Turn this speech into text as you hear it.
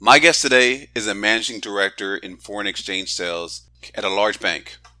My guest today is a managing director in foreign exchange sales at a large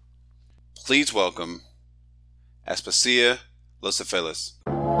bank. Please welcome Aspasia Losafelis.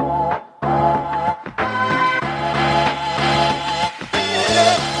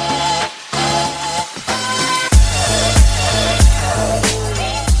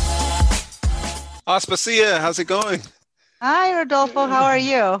 Aspasia, how's it going? Hi, Rodolfo. How are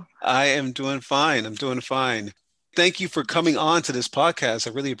you? I am doing fine. I'm doing fine. Thank you for coming on to this podcast.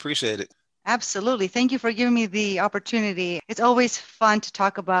 I really appreciate it. Absolutely. Thank you for giving me the opportunity. It's always fun to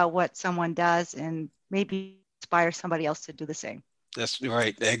talk about what someone does and maybe inspire somebody else to do the same. That's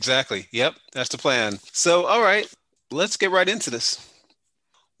right. Exactly. Yep. That's the plan. So, all right, let's get right into this.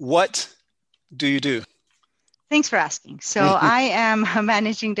 What do you do? Thanks for asking. So, I am a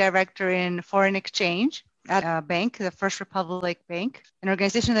managing director in foreign exchange at a bank, the First Republic Bank, an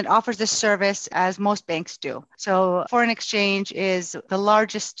organization that offers this service as most banks do. So, foreign exchange is the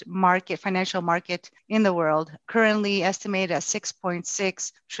largest market, financial market in the world, currently estimated at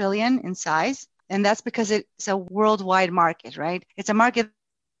 6.6 trillion in size. And that's because it's a worldwide market, right? It's a market that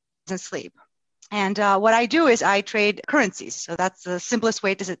doesn't sleep. And what I do is I trade currencies. So that's the simplest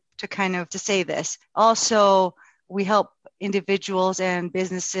way to kind of to say this. Also, we help individuals and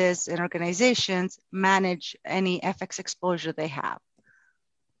businesses and organizations manage any FX exposure they have.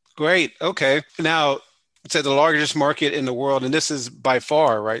 Great. Okay. Now, it's the largest market in the world, and this is by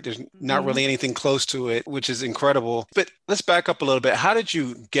far, right? There's not Mhm. really anything close to it, which is incredible. But let's back up a little bit. How did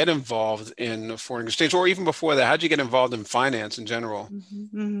you get involved in foreign exchange, or even before that, how did you get involved in finance in general?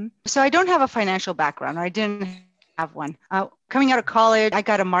 So I don't have a financial background, or I didn't have one. Coming out of college, I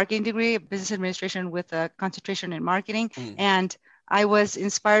got a marketing degree, business administration with a concentration in marketing. Mm. And I was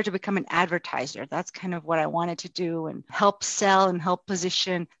inspired to become an advertiser. That's kind of what I wanted to do and help sell and help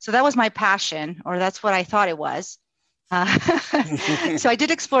position. So that was my passion, or that's what I thought it was. Uh, so I did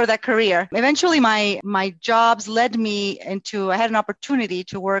explore that career. Eventually, my jobs led me into. I had an opportunity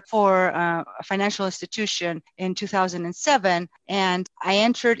to work for a financial institution in 2007, and I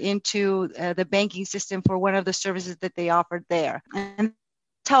entered into the banking system for one of the services that they offered there. And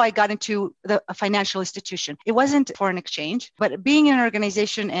how I got into a financial institution. It wasn't foreign exchange, but being in an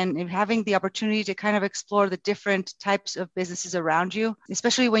organization and having the opportunity to kind of explore the different types of businesses around you,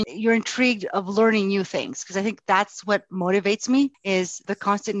 especially when you're intrigued of learning new things, because I think that's what motivates me is the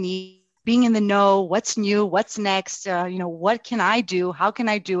constant need being in the know, what's new, what's next, what can I do? How can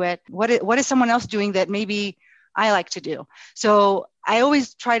I do it? What is someone else doing that maybe I like to do? So I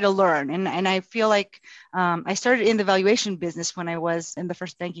always try to learn. And I feel like I started in the valuation business when I was in the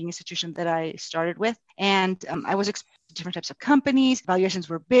first banking institution that I started with. And I was exposed to different types of companies. Valuations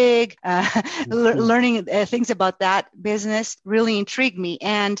were big. Learning things about that business really intrigued me.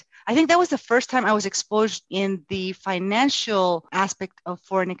 And I think that was the first time I was exposed in the financial aspect of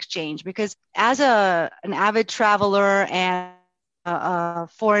foreign exchange, because as an avid traveler and a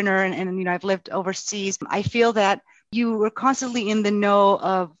foreigner and I've lived overseas, I feel that you were constantly in the know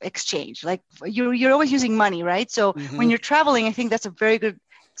of exchange. Like you're always using money, right? So when Hmm. you're traveling, I think that's a very good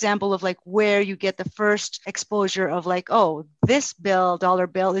example of like where you get the first exposure of like, oh, this dollar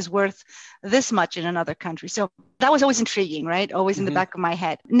bill is worth this much in another country. So that was always intriguing, right? Always in the Hmm. back of my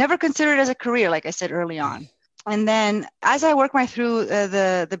head. Never considered it as a career, like I said early on. And then as I worked my through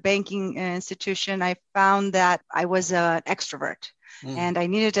the banking institution, I found that I was an extrovert Mm. and I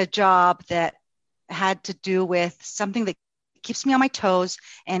needed a job that had to do with something that keeps me on my toes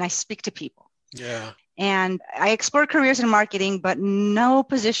and I speak to people. Yeah. And I explored careers in marketing, but no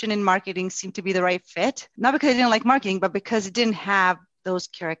position in marketing seemed to be the right fit. Not because I didn't like marketing, but because it didn't have those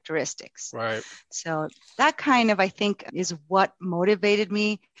characteristics. Right. So that kind of, I think, is what motivated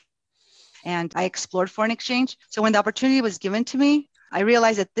me. And I explored foreign exchange. So when the opportunity was given to me, I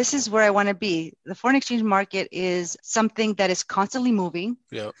realized that this is where I want to be. The foreign exchange market is something that is constantly moving.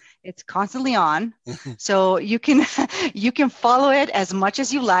 Yeah. It's constantly on. So you can you can follow it as much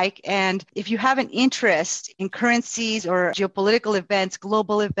as you like. And if you have an interest in currencies or geopolitical events,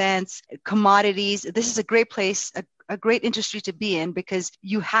 global events, commodities, this is a great place, a great industry to be in, because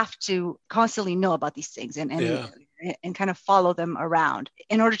you have to constantly know about these things Yeah. and kind of follow them around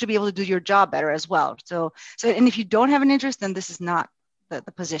in order to be able to do your job better as well. So and if you don't have an interest, then this is not the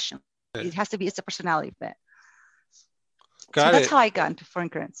position. It has to be, it's a personality fit. So Got that's it. how I got into foreign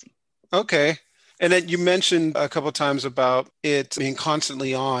currency. Okay. And then you mentioned a couple of times about it being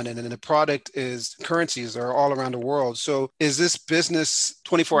constantly on, and then the product is currencies are all around the world. So is this business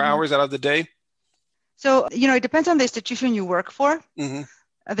 24 Mhm. hours out of the day? So, it depends on the institution you work for. Hmm.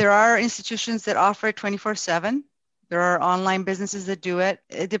 There are institutions that offer 24/7. There are online businesses that do it,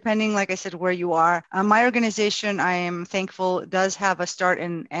 depending, like I said, where you are. My organization, I am thankful, does have a start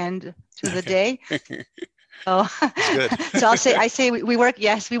and end to the day. So, That's good. so I say we work,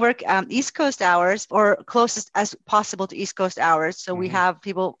 yes, we work East Coast hours, or closest as possible to East Coast hours. So we have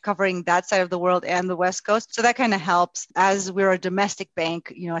people covering that side of the world and the West Coast. So that kind of helps. As we're a domestic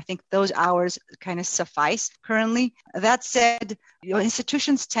bank, I think those hours kind of suffice currently. That said,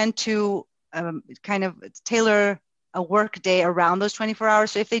 institutions tend to kind of tailor a work day around those 24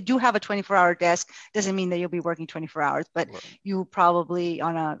 hours. So if they do have a 24-hour desk, doesn't mean that you'll be working 24 hours, but you probably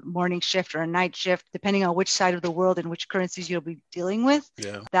on a morning shift or a night shift, depending on which side of the world and which currencies you'll be dealing with.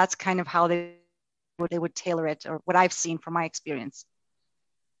 Yeah. That's kind of how they would tailor it, or what I've seen from my experience.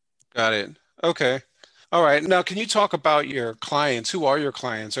 Got it. Okay. All right. Now, can you talk about your clients? Who are your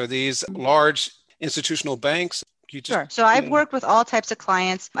clients? Are these large institutional banks? Sure. So I've worked with all types of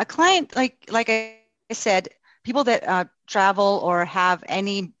clients. A client, like I said, people that travel or have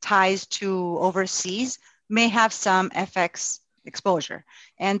any ties to overseas may have some FX exposure.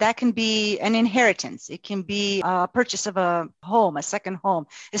 And that can be an inheritance. It can be a purchase of a home, a second home,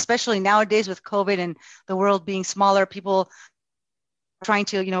 especially nowadays with COVID and the world being smaller, people trying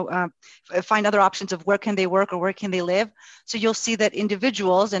to, find other options of where can they work or where can they live. So you'll see that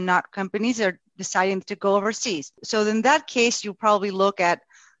individuals and not companies are deciding to go overseas. So in that case, you probably look at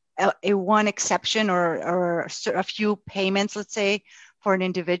a one exception or a few payments, let's say, for an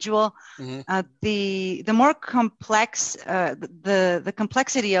individual. The more complex, the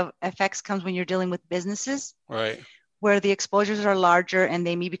complexity of FX comes when you're dealing with businesses, right, where the exposures are larger and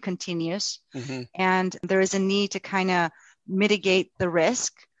they may be continuous, and there is a need to kind of mitigate the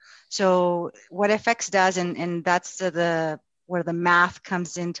risk. So what FX does, and that's where the math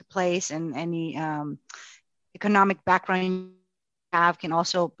comes into place, and any economic background have can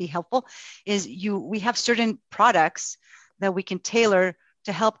also be helpful, is we have certain products that we can tailor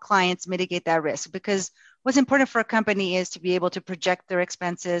to help clients mitigate that risk. Because what's important for a company is to be able to project their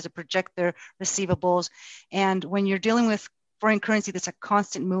expenses or project their receivables. And when you're dealing with foreign currency, that's a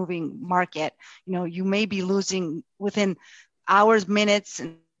constant moving market, you may be losing within hours, minutes,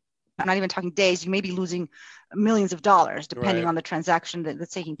 and I'm not even talking days, you may be losing millions of dollars depending on the transaction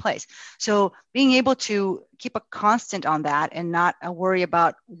that's taking place. So being able to keep a constant on that and not worry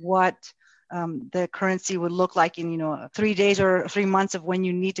about what the currency would look like in 3 days or 3 months of when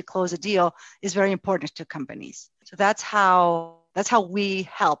you need to close a deal is very important to companies. So that's how we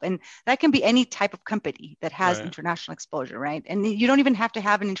help. And that can be any type of company that has international exposure, right? And you don't even have to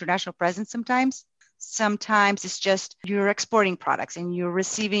have an international presence sometimes. Sometimes it's just you're exporting products and you're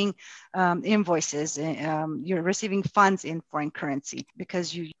receiving invoices, you're receiving funds in foreign currency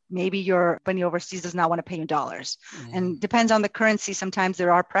because maybe your company overseas does not want to pay you in dollars. And depends on the currency. Sometimes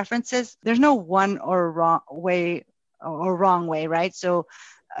there are preferences. There's no one or wrong way, right? So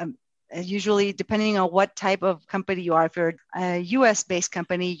usually, depending on what type of company you are, if you're a US-based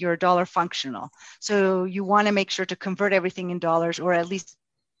company, you're dollar functional. So you want to make sure to convert everything in dollars, or at least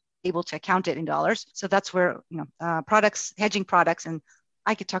able to account it in dollars. So that's where products, hedging products, and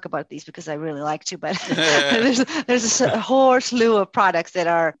I could talk about these because I really like to, but there's a whole slew of products that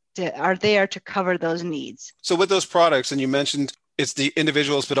are there to cover those needs. So with those products, and you mentioned it's the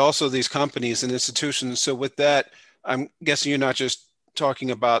individuals, but also these companies and institutions. So with that, I'm guessing you're not just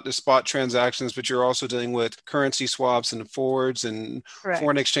talking about the spot transactions, but you're also dealing with currency swaps and forwards and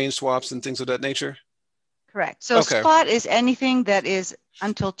foreign exchange swaps and things of that nature? Correct. So spot is anything that is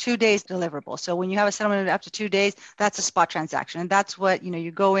until 2 days deliverable. So when you have a settlement up to 2 days, that's a spot transaction. And that's what,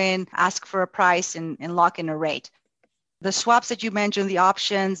 you go in, ask for a price and lock in a rate. The swaps that you mentioned, the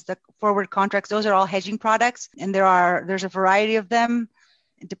options, the forward contracts, those are all hedging products. And there's a variety of them.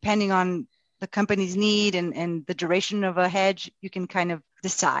 Depending on the company's need and the duration of a hedge, you can kind of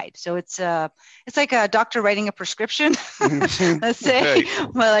decide. So it's like a doctor writing a prescription, let's say,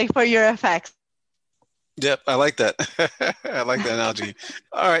 but like for your effects. Yep, I like that. I like that analogy.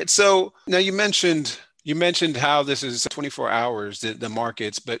 All right. So now you mentioned how this is 24 hours, the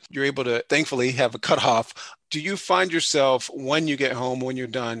markets, but you're able to thankfully have a cutoff. Do you find yourself when you get home, when you're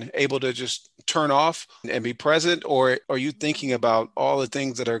done, able to just turn off and be present? Or are you thinking about all the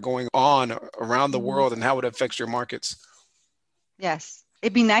things that are going on around the world and how it affects your markets? Yes.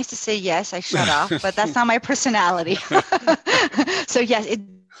 It'd be nice to say, yes, I shut off, but that's not my personality. So yes, it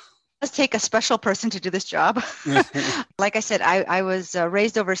does take a special person to do this job. Like I said, I was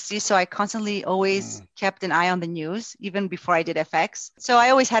raised overseas, so I constantly always kept an eye on the news, even before I did FX. So I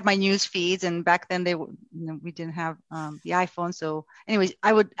always had my news feeds, and back then we didn't have the iPhone. So anyways,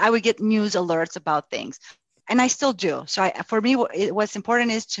 I would get news alerts about things, and I still do. So for me, what's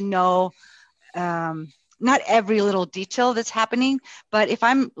important is to know not every little detail that's happening, but if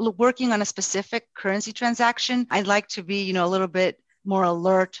I'm working on a specific currency transaction, I'd like to be, a little bit more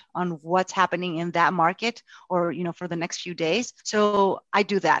alert on what's happening in that market, or for the next few days. So I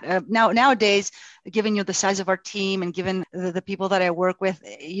do that nowadays, given the size of our team and given the people that I work with.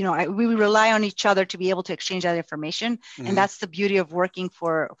 We rely on each other to be able to exchange that information. Mm-hmm. And that's the beauty of working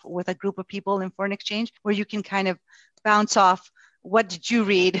with a group of people in foreign exchange, where you can kind of bounce off, what did you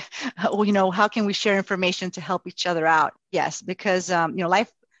read? How can we share information to help each other out? Yes, because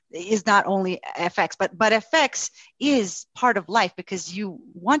life is not only FX, but FX is part of life, because you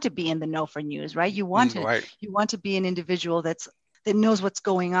want to be in the know for news, right? You want to be an individual that knows what's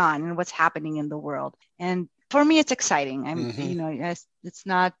going on and what's happening in the world. And for me, it's exciting. It's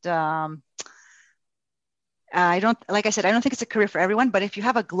not. I don't think it's a career for everyone, but if you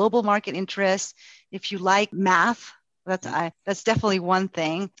have a global market interest, if you like math, that's definitely one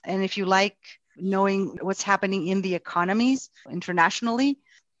thing. And if you like knowing what's happening in the economies internationally,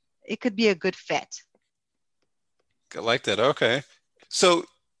 it could be a good fit. I like that. Okay. So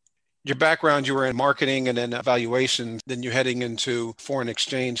your background, you were in marketing and then evaluation, then you're heading into foreign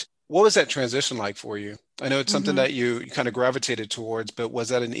exchange. What was that transition like for you? I know it's something that you kind of gravitated towards, but was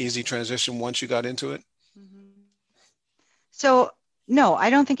that an easy transition once you got into it? So, no,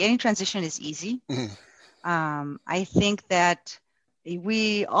 I don't think any transition is easy. I think that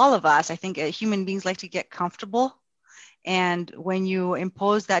all of us, human beings like to get comfortable. And when you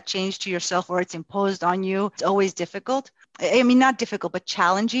impose that change to yourself, or it's imposed on you, it's always difficult. I mean, not difficult, but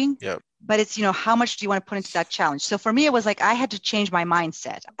challenging. Yep. But it's, how much do you want to put into that challenge? So for me, it was like I had to change my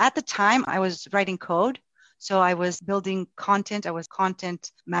mindset. At the time, I was writing code. So I was building content. I was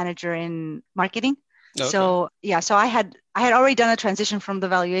content manager in marketing. Okay. So so I had already done a transition from the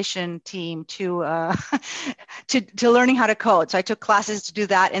valuation team to to learning how to code. So I took classes to do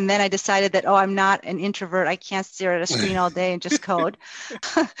that, and then I decided that I'm not an introvert. I can't stare at a screen all day and just code.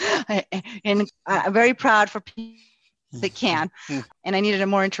 And I'm very proud for people that can. And I needed a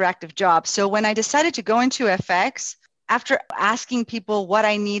more interactive job. So when I decided to go into FX, after asking people what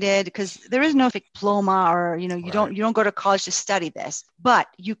I needed, because there is no diploma, or you don't go to college to study this, but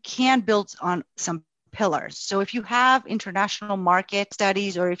you can build on some pillars. So if you have international market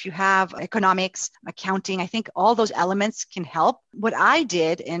studies, or if you have economics, accounting, I think all those elements can help. What I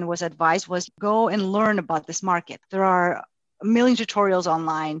did and was advised was go and learn about this market. There are a million tutorials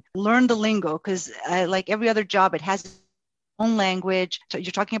online. Learn the lingo, because like every other job, it has its own language. So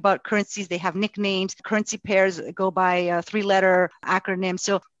you're talking about currencies, they have nicknames. Currency pairs go by a 3-letter acronym.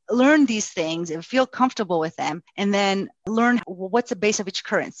 So learn these things and feel comfortable with them, and then learn what's the base of each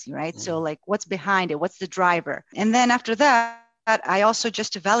currency, right? So like what's behind it, what's the driver. And then after that, I also,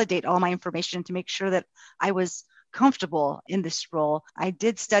 just to validate all my information to make sure that I was comfortable in this role, I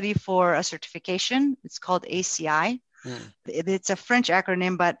did study for a certification. It's called ACI. It's a French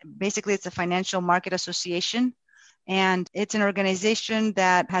acronym, but basically it's a Financial Market Association. And it's an organization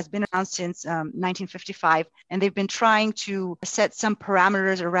that has been around since 1955. And they've been trying to set some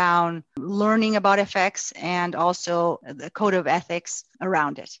parameters around learning about FX, and also the code of ethics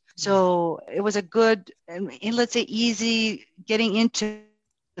around it. So it was a good, let's say, easy getting into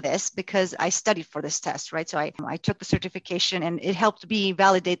this, because I studied for this test, right? So I took the certification, and it helped me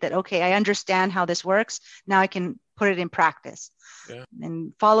validate that, okay, I understand how this works. Now I can put it in practice. Yeah.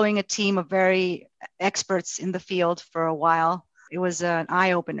 And following a team of very experts in the field for a while, it was an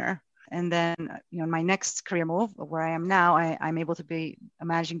eye-opener. And then, in my next career move, where I am now, I'm able to be a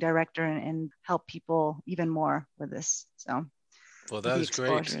managing director and help people even more with this. So, well, that is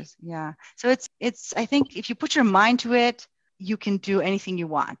great. Yeah. So it's I think if you put your mind to it, you can do anything you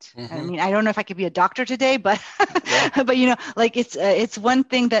want. I mean, I don't know if I could be a doctor today, but but like it's one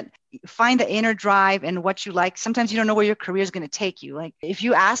thing that find the inner drive and what you like. Sometimes you don't know where your career is going to take you. Like if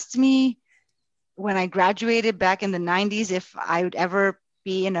you asked me when I graduated back in the 90s if I would ever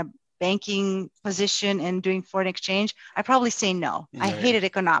be in a banking position and doing foreign exchange, I'd probably say no. I hated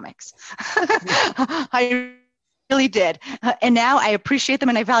economics. I really did. And now I appreciate them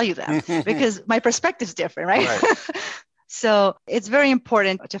and I value them because my perspective is different, right? So it's very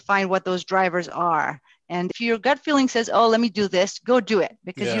important to find what those drivers are. And if your gut feeling says, oh, let me do this, go do it,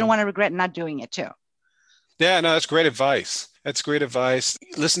 because you don't want to regret not doing it too. Yeah, no, that's great advice. That's great advice.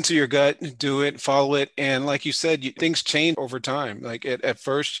 Listen to your gut, do it, follow it. And like you said, things change over time. Like at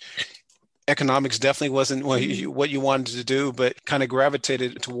first, economics definitely wasn't what you wanted to do, but kind of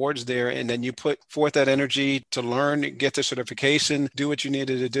gravitated towards there. And then you put forth that energy to learn, get the certification, do what you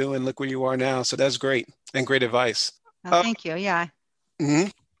needed to do, and look where you are now. So that's great and great advice. Oh, thank you. Yeah. Mm-hmm.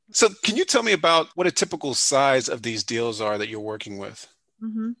 So can you tell me about what a typical size of these deals are that you're working with?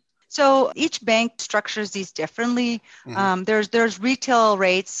 Mm-hmm. So each bank structures these differently. Mm-hmm. There's retail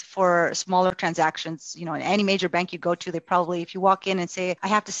rates for smaller transactions. In any major bank you go to, they probably, if you walk in and say, I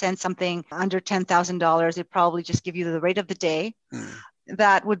have to send something under $10,000, they probably just give you the rate of the day.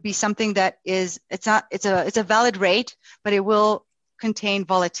 That would be something that it's a valid rate, but it will contain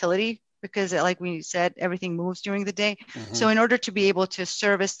volatility because, like we said, everything moves during the day. Mm-hmm. So in order to be able to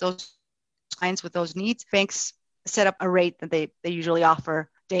service those clients with those needs, banks set up a rate that they usually offer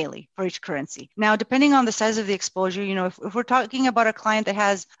daily for each currency. Now, depending on the size of the exposure, if we're talking about a client that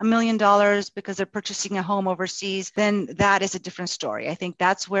has $1 million because they're purchasing a home overseas, then that is a different story. I think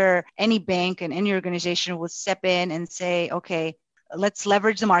that's where any bank and any organization would step in and say, okay, let's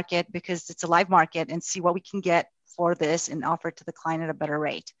leverage the market because it's a live market and see what we can get for this and offer it to the client at a better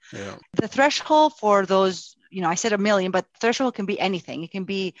rate. Yeah. The threshold for those, I said $1 million, but threshold can be anything. It can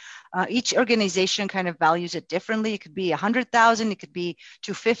be each organization kind of values it differently. It could be 100,000. It could be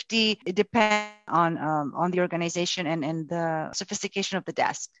 250. It depends on the organization and the sophistication of the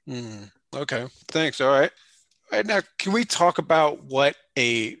desk. Okay, thanks. All right. All right, now, can we talk about what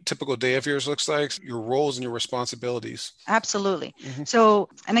a typical day of yours looks like, your roles and your responsibilities? Absolutely. So,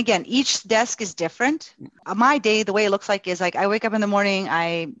 and again, each desk is different. My day, the way it looks like is like I wake up in the morning,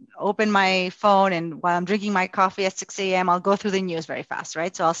 I open my phone, and while I'm drinking my coffee at 6 a.m., I'll go through the news very fast,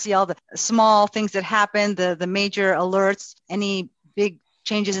 right? So I'll see all the small things that happen, the major alerts, any big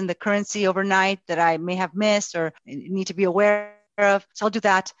changes in the currency overnight that I may have missed or need to be aware of. So I'll do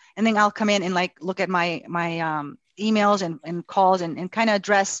that. And then I'll come in and look at my emails and calls and kind of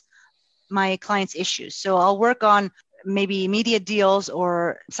address my clients' issues. So I'll work on maybe immediate deals,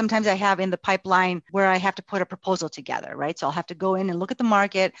 or sometimes I have in the pipeline where I have to put a proposal together, right? So I'll have to go in and look at the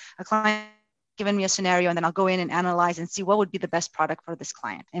market. A client given me a scenario, and then I'll go in and analyze and see what would be the best product for this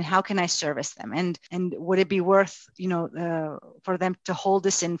client and how can I service them, and would it be worth for them to hold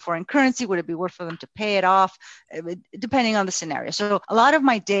this in foreign currency? Would it be worth for them to pay it off, depending on the scenario? So a lot of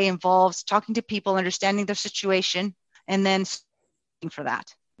my day involves talking to people, understanding their situation, and then for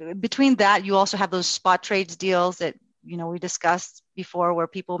that. Between that, you also have those spot trades deals that we discussed before, where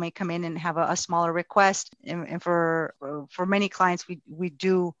people may come in and have a smaller request, and for many clients we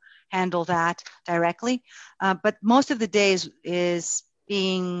do handle that directly, but most of the day is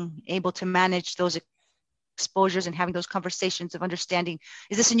being able to manage those exposures and having those conversations of understanding,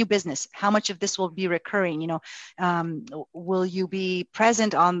 is this a new business? How much of this will be recurring? Will you be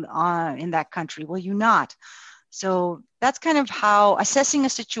present on in that country? Will you not? So that's kind of how assessing a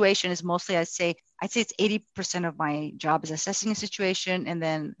situation is mostly, I'd say it's 80% of my job is assessing a situation, and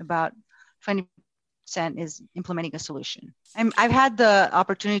then about 20% is implementing a solution. I've had the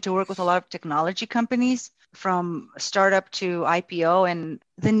opportunity to work with a lot of technology companies from startup to IPO, and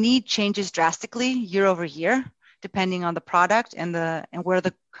the need changes drastically year over year, depending on the product and where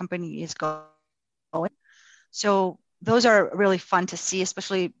the company is going. So those are really fun to see,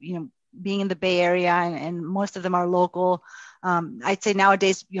 especially, being in the Bay Area, and most of them are local. I'd say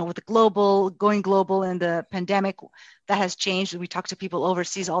nowadays, with the going global and the pandemic, that has changed. We talk to people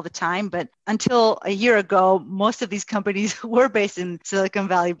overseas all the time, but until a year ago, most of these companies were based in Silicon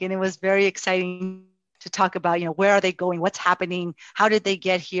Valley, and it was very exciting to talk about, where are they going, what's happening, how did they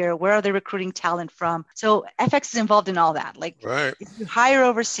get here, where are they recruiting talent from? So FX is involved in all that. Right. If you hire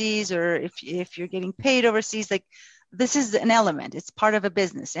overseas, or if you're getting paid overseas, this is an element. It's part of a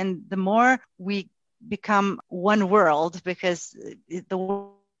business. And the more we become one world, because the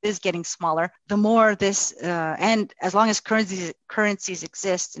world is getting smaller, the more this, and as long as currencies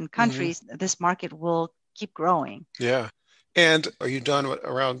exist in countries, this market will keep growing. Yeah. And are you done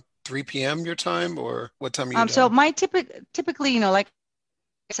around 3 p.m. your time, or what time are you done? So my typically, like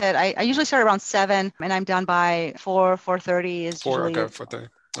I said, I usually start around 7, and I'm done by 4:30 is usually 4:30.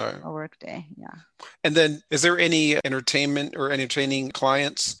 All right. A work day. Yeah. And then, is there any entertainment or entertaining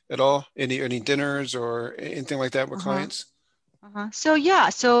clients at all? Any dinners or anything like that with clients? So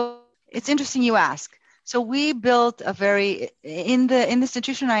it's interesting you ask. So we built in the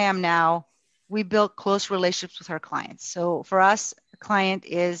institution I am now, we built close relationships with our clients. So for us, a client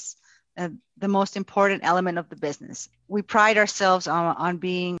is the most important element of the business. We pride ourselves on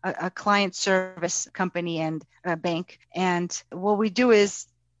being a client service company and a bank. And what we do is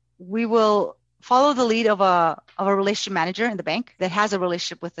we will follow the lead of a relationship manager in the bank that has a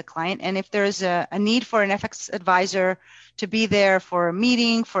relationship with the client. And if there's a need for an FX advisor to be there for a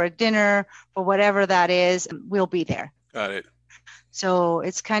meeting, for a dinner, for whatever that is, we'll be there. Got it. So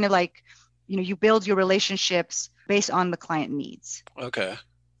it's kind of like, you build your relationships based on the client needs. Okay,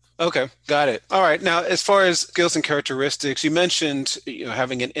 got it. All right. Now, as far as skills and characteristics, you mentioned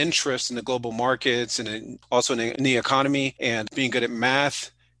having an interest in the global markets and also in the economy and being good at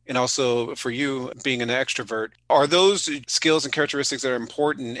math. and also for you being an extrovert, are those skills and characteristics that are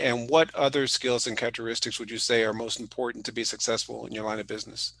important? And what other skills and characteristics would you say are most important to be successful in your line of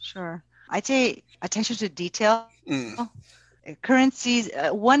business? Sure. I'd say attention to detail. Mm, Currencies,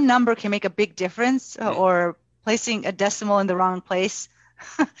 one number can make a big difference, mm, or placing a decimal in the wrong place.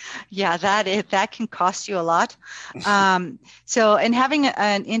 Yeah, that can cost you a lot. So, and having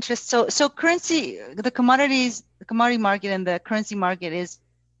an interest. So currency, the commodity market and the currency market is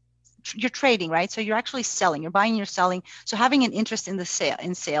you're trading, right? So you're actually selling, you're buying, you're selling. So having an interest in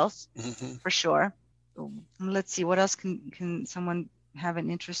sales mhm. for sure. Let's see, what else can someone have an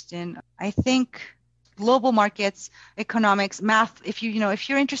interest in? I think global markets, economics, math. If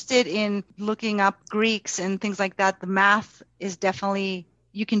you're interested in looking up Greeks and things like that, the math is definitely,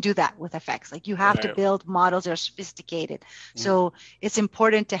 you can do that with FX. Like, you have to Right. build models that are sophisticated. Mm. So it's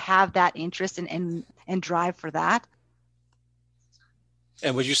important to have that interest and drive for that.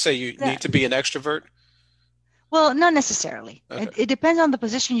 And would you say you need That to be an extrovert? Well, not necessarily. Okay. It depends on the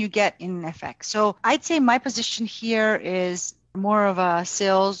position you get in FX. So I'd say my position here is more of a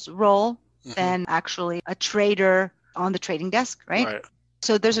sales role Hmm. than actually a trader on the trading desk, right? Right.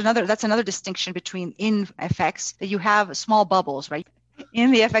 So that's another distinction between in FX, that you have small bubbles, right? In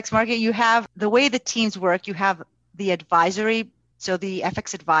the FX market, you have the way the teams work, you have the advisory, so the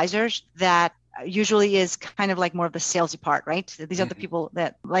FX advisors that usually is kind of like more of the salesy part, right? These are the Hmm. people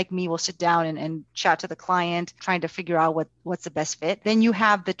that, like me, will sit down and chat to the client, trying to figure out what's the best fit. Then you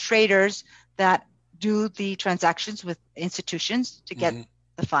have the traders that do the transactions with institutions to get Hmm.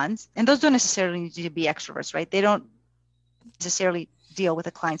 the funds. And those don't necessarily need to be extroverts, right? They don't necessarily deal with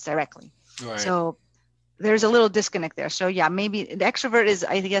the clients directly. Right. So there's a little disconnect there. So yeah, maybe the extrovert is,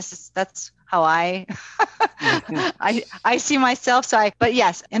 I guess that's how I Hmm. I see myself. But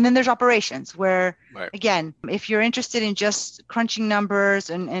yes, and then there's operations where, Right. again, if you're interested in just crunching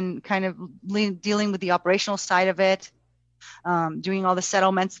numbers and kind of dealing with the operational side of it, doing all the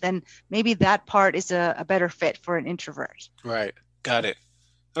settlements, then maybe that part is a better fit for an introvert. Right. Got it.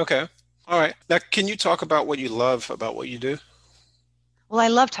 Okay. All right. Now, can you talk about what you love about what you do? Well, I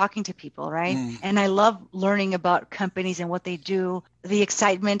love talking to people, right? Mm. And I love learning about companies and what they do. The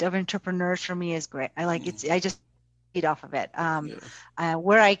excitement of entrepreneurs for me is great. Mm. I just feed off of it. Yeah.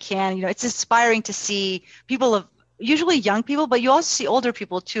 Where I can, it's inspiring to see people of, usually young people, but you also see older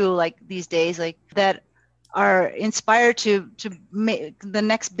people too, like these days, like that are inspired to make the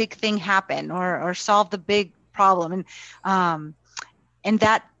next big thing happen, or solve the big problem. And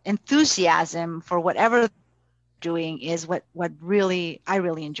that enthusiasm for whatever doing is what really I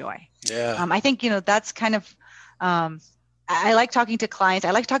really enjoy. Yeah. I think that's kind of, I like talking to clients.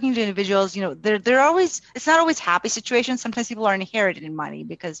 I like talking to individuals. They're always, it's not always happy situations. Sometimes people are inherited in money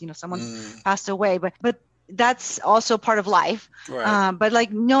because someone Mm. passed away, but that's also part of life. Right. But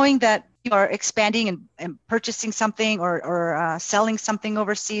like knowing that you are expanding and purchasing something, or selling something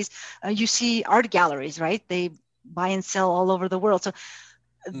overseas, you see art galleries, right? They buy and sell all over the world. So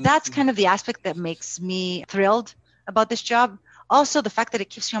that's Mhm. kind of the aspect that makes me thrilled about this job. Also, the fact that it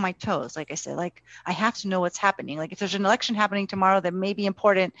keeps me on my toes. Like I said, like, I have to know what's happening. Like, if there's an election happening tomorrow that may be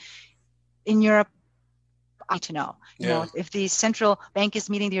important in Europe, I need to know. Yeah. If the European Central Bank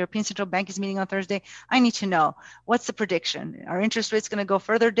is meeting on Thursday, I need to know what's the prediction. Are interest rates going to go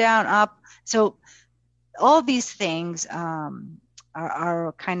further down, up? So all these things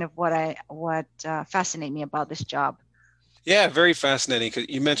are kind of what fascinate me about this job. Yeah, very fascinating because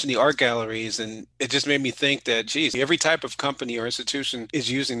you mentioned the art galleries, and it just made me think that, geez, every type of company or institution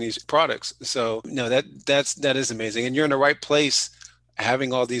is using these products. So, no, that is amazing, and you're in the right place,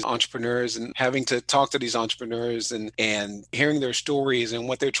 having all these entrepreneurs and having to talk to these entrepreneurs and hearing their stories and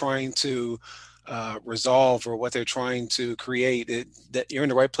what they're trying to resolve or what they're trying to create. That you're in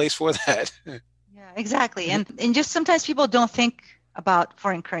the right place for that. Yeah, exactly. And just sometimes people don't think about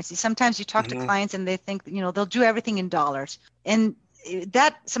foreign currency. Sometimes you talk to Hmm. clients and they think, they'll do everything in dollars. And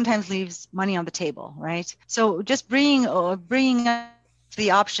that sometimes leaves money on the table, right? So just bringing up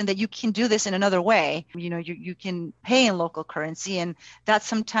the option that you can do this in another way. You can pay in local currency, and that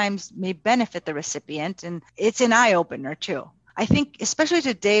sometimes may benefit the recipient, and it's an eye opener too. I think especially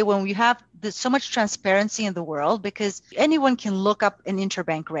today when we have so much transparency in the world, because anyone can look up an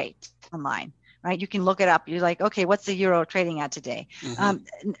interbank rate online, right? You can look it up. You're like, okay, what's the euro trading at today? Hmm.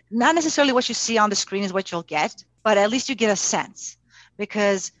 Not necessarily what you see on the screen is what you'll get, but at least you get a sense,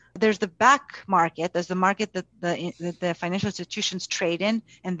 because there's the back market, there's the market that the financial institutions trade in,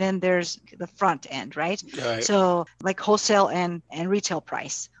 and then there's the front end, right? Right. So like wholesale and retail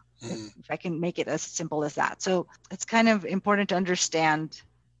price, if, Mhm. if I can make it as simple as that. So it's kind of important to understand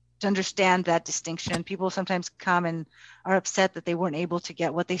to understand that distinction. People sometimes come and are upset that they weren't able to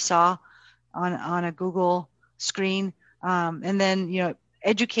get what they saw on a Google screen. And then,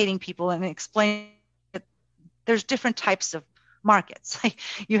 educating people and explaining that there's different types of markets. Like,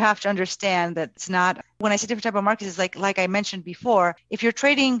 you have to understand that it's not, when I say different type of markets, it's like I mentioned before, if you're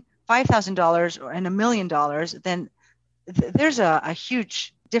trading $5,000 and $1 million, then there's a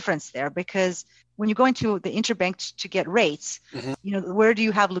huge difference there, because when you go into the interbank to get rates, where do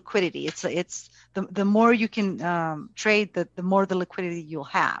you have liquidity? It's the more you can trade, the more the liquidity you'll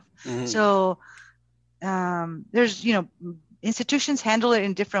have. So there's, institutions handle it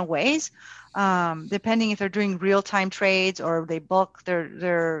in different ways, depending if they're doing real-time trades or they bulk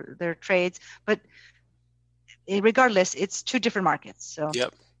their trades. But regardless, it's two different markets. So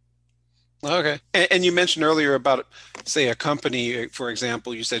yep. Okay. And you mentioned earlier about, say, a company, for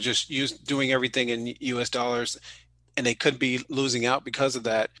example, you said just doing everything in US dollars, and they could be losing out because of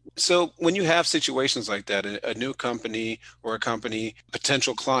that. So when you have situations like that, a new company or a company,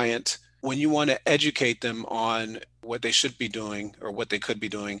 potential client, when you want to educate them on what they should be doing or what they could be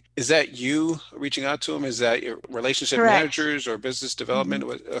doing, is that you reaching out to them? Is that your relationship Correct. managers or business development?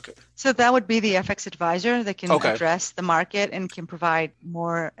 Okay. So that would be the FX advisor that can Okay. address the market and can provide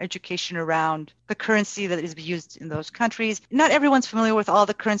more education around the currency that is used in those countries. Not everyone's familiar with all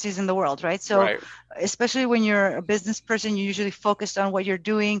the currencies in the world, right? So Right. Especially when you're a business person, you're usually focused on what you're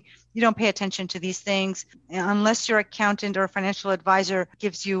doing. You don't pay attention to these things. And unless your accountant or financial advisor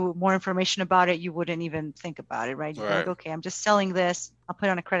gives you more information about it, you wouldn't even think about it, right? You're Right. like, okay, I'm just selling this. I'll put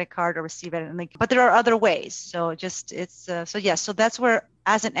it on a credit card or receive it. But there are other ways. So so that's where,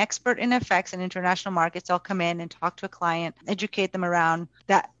 as an expert in FX and international markets, I'll come in and talk to a client, educate them around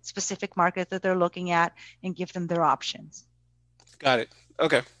that specific market that they're looking at, and give them their options. Got it.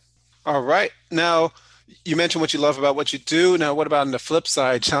 Okay. All right. Now, you mentioned what you love about what you do. Now, what about on the flip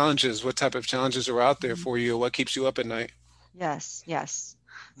side, challenges? What type of challenges are out there for you? What keeps you up at night? Yes.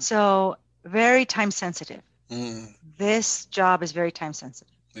 So very time sensitive. This job is very time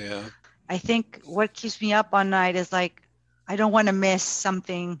sensitive. Yeah. I think what keeps me up all night is like, I don't want to miss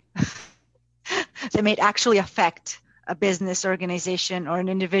something that may actually affect a business organization or an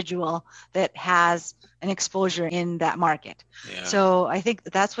individual that has an exposure in that market. Yeah. So I think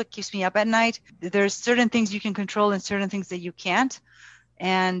that's what keeps me up at night. There's certain things you can control and certain things that you can't.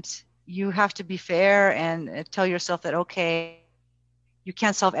 And you have to be fair and tell yourself that, okay, you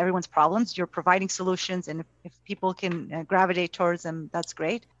can't solve everyone's problems. You're providing solutions. And if people can gravitate towards them, that's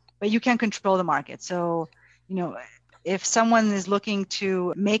great. But you can't control the market. So, if someone is looking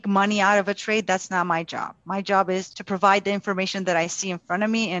to make money out of a trade, that's not my job. My job is to provide the information that I see in front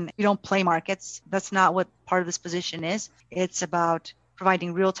of me, and we don't play markets. That's not what part of this position is. It's about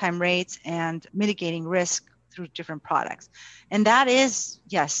providing real-time rates and mitigating risk through different products. And that is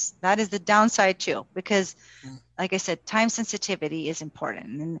the downside too, because like I said, time sensitivity is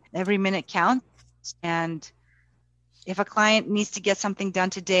important and every minute counts. And if a client needs to get something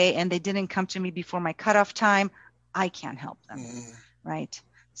done today and they didn't come to me before my cutoff time, I can't help them, right?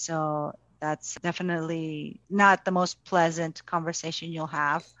 So that's definitely not the most pleasant conversation you'll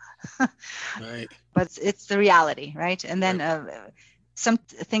have, Right. but it's the reality, right? And then some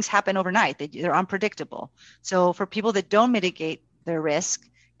things happen overnight. They're unpredictable. So for people that don't mitigate their risk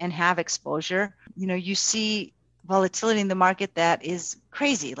and have exposure, you see volatility in the market that is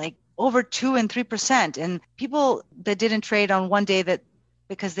crazy, like over 2 and 3%. And people that didn't trade on one day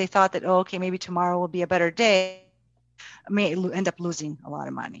because they thought that, okay, maybe tomorrow will be a better day, may end up losing a lot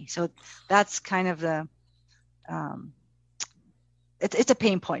of money. So that's kind of it's a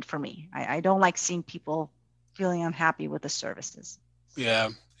pain point for me. I don't like seeing people feeling unhappy with the services. Yeah.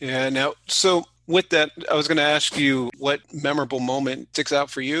 Now, so with that, I was going to ask you what memorable moment sticks out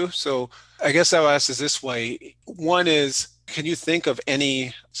for you. So I guess I'll ask this way. One is, can you think of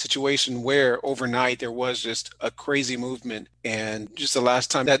any situation where overnight there was just a crazy movement and just the last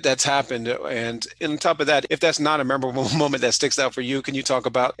time that's happened? And on top of that, if that's not a memorable moment that sticks out for you, can you talk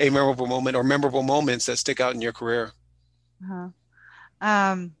about a memorable moment or memorable moments that stick out in your career?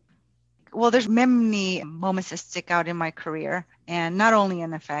 Well, there's many moments that stick out in my career, and not only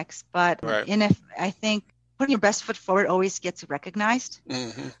in FX, but I think putting your best foot forward always gets recognized,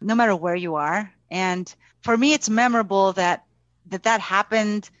 no matter where you are. And for me, it's memorable that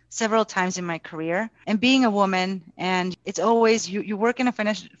happened several times in my career. And being a woman, and it's always, you work in a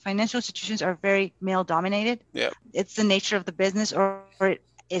financial institutions are very male dominated. Yeah. It's the nature of the business, or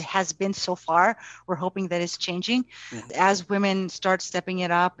it has been so far. We're hoping that it's changing. Mhm. As women start stepping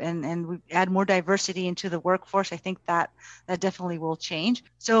it up and we add more diversity into the workforce, I think that definitely will change.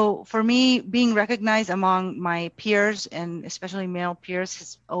 So for me, being recognized among my peers and especially male peers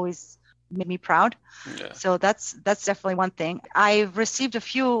has always made me proud. Yeah. So that's definitely one thing. I've received a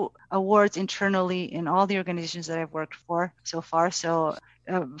few awards internally in all the organizations that I've worked for so far. So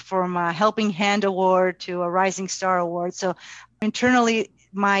from a Helping Hand Award to a Rising Star Award. So internally,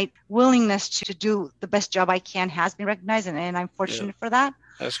 my willingness to do the best job I can has been recognized, and I'm Yeah. fortunate for that.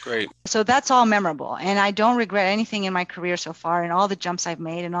 That's great. So that's all memorable. And I don't regret anything in my career so far and all the jumps I've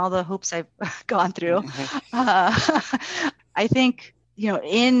made and all the hoops I've gone through. Mhm. Uh, I think,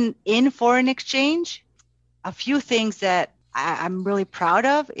 in foreign exchange, a few things that I'm really proud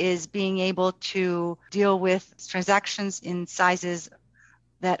of is being able to deal with transactions in sizes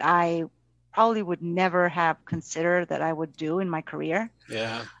that I probably would never have considered that I would do in my career.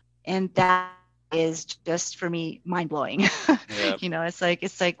 Yeah. And that is just for me mind blowing. Yeah.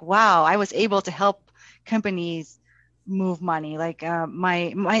 It's like wow, I was able to help companies move money. Like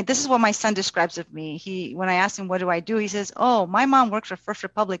my this is what my son describes of me. He When I asked him what do I do, he says, "Oh, my mom works for First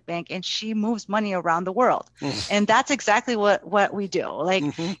Republic Bank and she moves money around the world." And that's exactly what we do. Like,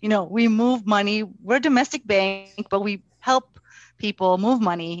 Mhm. we move money. We're a domestic bank, but we help people move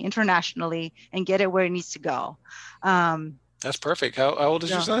money internationally and get it where it needs to go. Um, That's perfect. How old is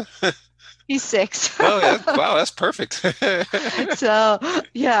your so son? he's 6. Oh, yeah. Wow, that's perfect. So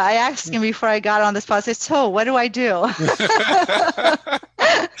yeah, I asked him before I got on this podcast, I said, so what do I do?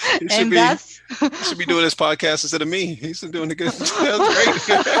 He should And be that's he should be doing this podcast instead of me. He's doing a good. That's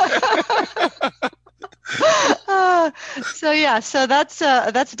great. so yeah, so that's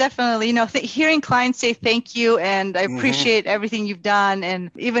definitely, hearing clients say thank you and I Hmm. appreciate everything you've done,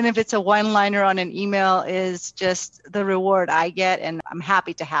 and even if it's a one-liner on an email, is just the reward I get, and I'm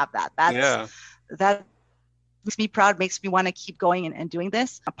happy to have that. Yeah. That makes me proud, makes me want to keep going and doing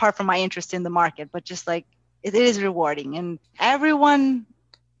this, apart from my interest in the market. But just like it is rewarding, and everyone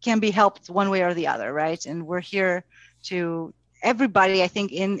can be helped one way or the other, right? And we're here to everybody. I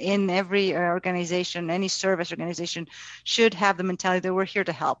think in every organization, any service organization should have the mentality that we're here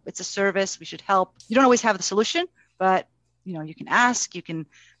to help. It's a service. We should help. You don't always have the solution, but you can ask, you can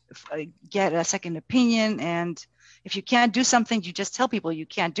get a second opinion, and if you can't do something, you just tell people you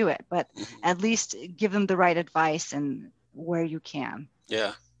can't do it, but Mhm. at least give them the right advice and where you can.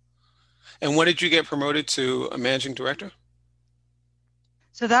 Yeah. And when did you get promoted to a managing director?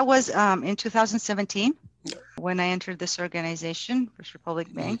 So that was in 2017 Yeah. when I entered this organization, First Republic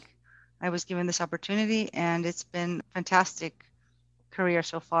Mhm. Bank. I was given this opportunity, and it's been a fantastic career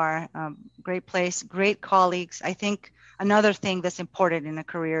so far. Great place, great colleagues. I think another thing that's important in a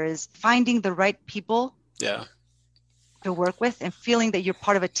career is finding the right people Yeah. to work with and feeling that you're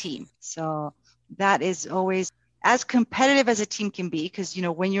part of a team. So that is always as competitive as a team can be, because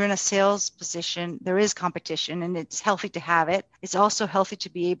when you're in a sales position, there is competition, and it's healthy to have it. It's also healthy to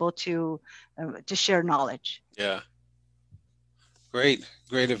be able to share knowledge. Yeah. Great.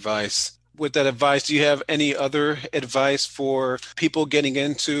 Great advice. With that advice, do you have any other advice for people getting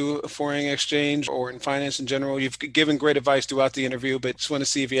into foreign exchange or in finance in general? You've given great advice throughout the interview, but just want to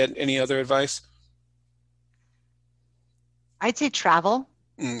see if you had any other advice. I'd say travel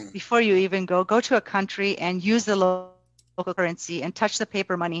Mm. before you even go to a country and use the local currency and touch the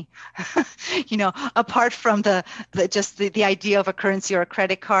paper money. Apart from the idea of a currency or a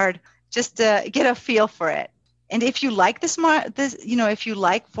credit card, just get a feel for it. And if you like if you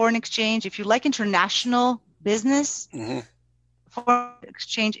like foreign exchange, if you like international business, Hmm. foreign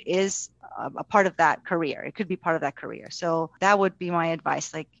exchange is a part of that career. It could be part of that career. So that would be my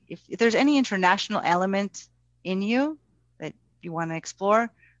advice. Like if there's any international element in you that you want to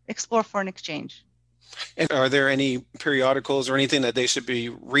explore foreign exchange. And are there any periodicals or anything that they should be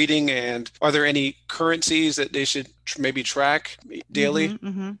reading? And are there any currencies that they should maybe track daily?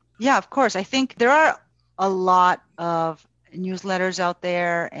 Yeah, of course. I think there are a lot of newsletters out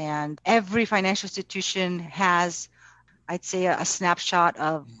there, and every financial institution has, I'd say, a snapshot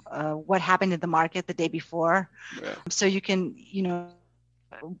of what happened in the market the day before. Yeah. So you can,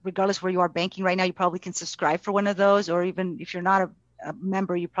 regardless where you are banking right now, you probably can subscribe for one of those, or even if you're not a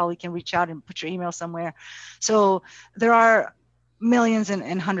member, you probably can reach out and put your email somewhere. So there are millions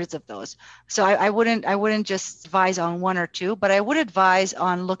and hundreds of those. So I wouldn't just advise on one or two, but I would advise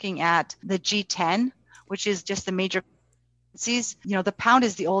on looking at the G10, which is just the major currencies. The pound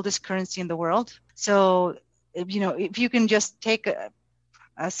is the oldest currency in the world. So if you can just take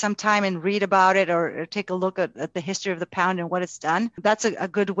some time and read about it, or take a look at the history of the pound and what it's done, that's a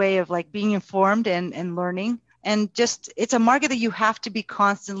good way of like being informed and learning. And just, it's a market that you have to be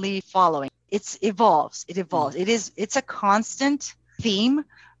constantly following. It evolves. It's a constant theme,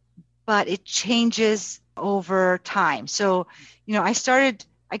 but it changes over time. So,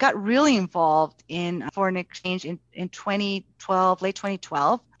 I got really involved in foreign exchange in 2012, late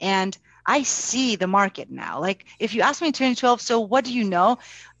 2012. And I see the market now. Like, if you ask me in 2012, so what do you know?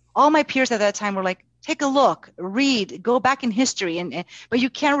 All my peers at that time were like, take a look, read, go back in history. But you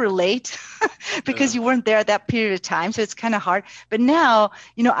can't relate because you weren't there at that period of time. So it's kind of hard. But now,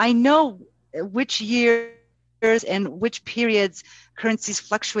 I know which years and which periods currencies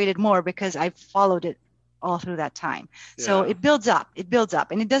fluctuated more because I've followed it all through that time. Yeah. So it builds up,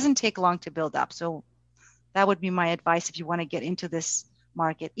 and it doesn't take long to build up. So that would be my advice if you want to get into this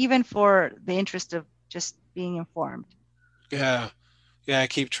market, even for the interest of just being informed. Yeah.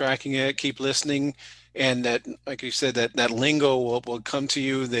 Keep tracking it, keep listening. And that, like you said, that lingo will come to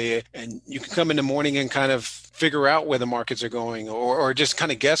you. And you can come in the morning and kind of figure out where the markets are going, or just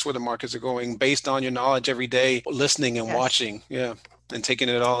kind of guess where the markets are going based on your knowledge every day, listening and watching. Yeah. And taking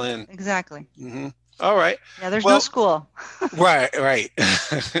it all in. Exactly. Mm-hmm. All right. Yeah, there's no school. Right.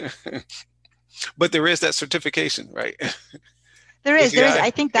 But there is that certification, right? There is. I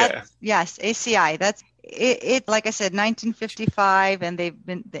think that, yes, ACI. That's it. Like I said, 1955, and they've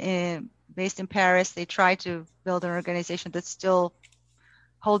been based in Paris. They try to build an organization that's still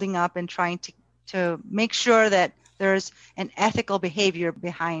holding up and trying to make sure that there's an ethical behavior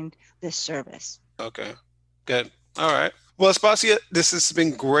behind this service. Okay, good. All right. Well, Aspasia, this has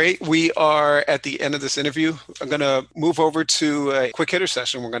been great. We are at the end of this interview. I'm going to move over to a quick hitter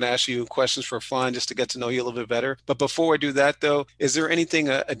session. We're going to ask you questions for fun just to get to know you a little bit better. But before I do that, though, is there anything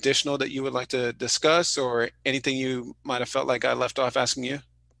additional that you would like to discuss, or anything you might have felt like I left off asking you?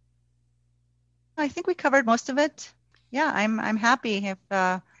 I think we covered most of it. Yeah, I'm happy if,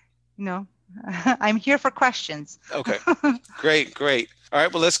 I'm here for questions. Okay, great. All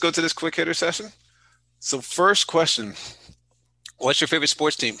right, well, let's go to this quick hitter session. So first question. What's your favorite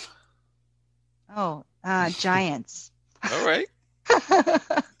sports team? Oh, Giants. All right.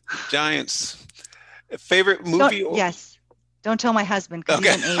 Giants. Favorite movie? Yes. Don't tell my husband because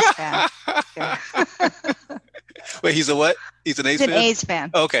he's an A's fan. Okay. Wait, he's a what? He's an A's fan? He's an A's fan.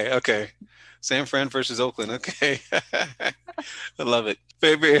 Okay. San Fran versus Oakland. Okay. I love it.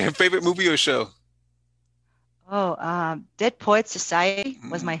 Favorite movie or show? Oh, Dead Poets Society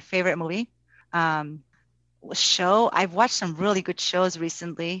was my favorite movie. Show, I've watched some really good shows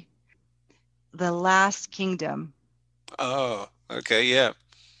recently. The Last Kingdom. Oh, okay, yeah.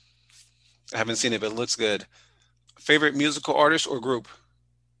 I haven't seen it, but it looks good. Favorite musical artist or group?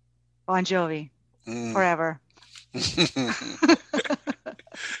 Bon Jovi. Forever.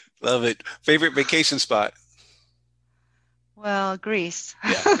 Love it. Favorite vacation spot? Well, Greece.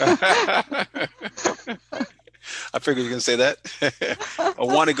 Yeah. I figured you were going to say that. I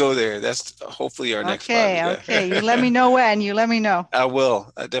want to go there. That's hopefully our next spot. Okay. You let me know when. You let me know. I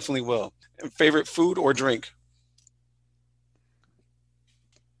will. I definitely will. Favorite food or drink?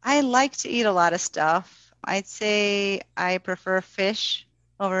 I like to eat a lot of stuff. I'd say I prefer fish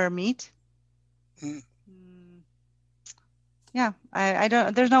over meat. Yeah, I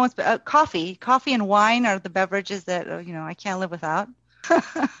don't. There's no one's. Coffee and wine are the beverages that I can't live without.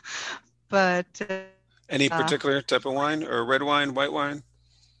 But. Any particular type of wine, or red wine, white wine?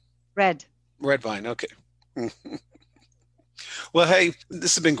 Red. Red wine, okay. Well, hey,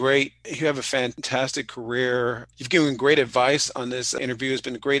 this has been great. You have a fantastic career. You've given great advice on this interview. It's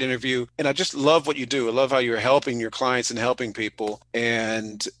been a great interview. And I just love what you do. I love how you're helping your clients and helping people.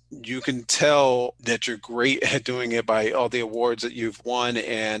 And you can tell that you're great at doing it by all the awards that you've won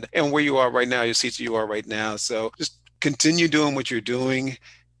and where you are right now, your seats you are right now. So just continue doing what you're doing.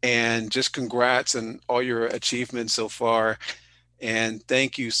 And just congrats on all your achievements so far. And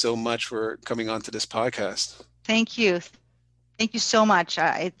thank you so much for coming on to this podcast. Thank you. Thank you so much.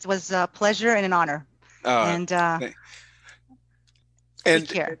 It was a pleasure and an honor. And take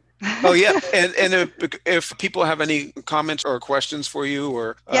care. Oh, yeah. And if people have any comments or questions for you,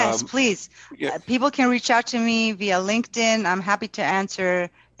 or yes, please. Yeah. People can reach out to me via LinkedIn. I'm happy to answer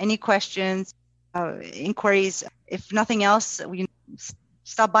any questions, inquiries. If nothing else, we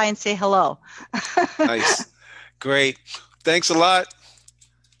stop by and say hello. Nice. Great. Thanks a lot.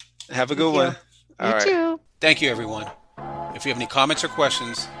 Have a good one. You too. Thank you, everyone. If you have any comments or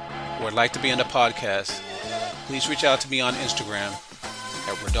questions, or would like to be on the podcast, please reach out to me on Instagram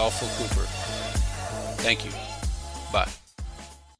at Rodolfo Cooper. Thank you. Bye.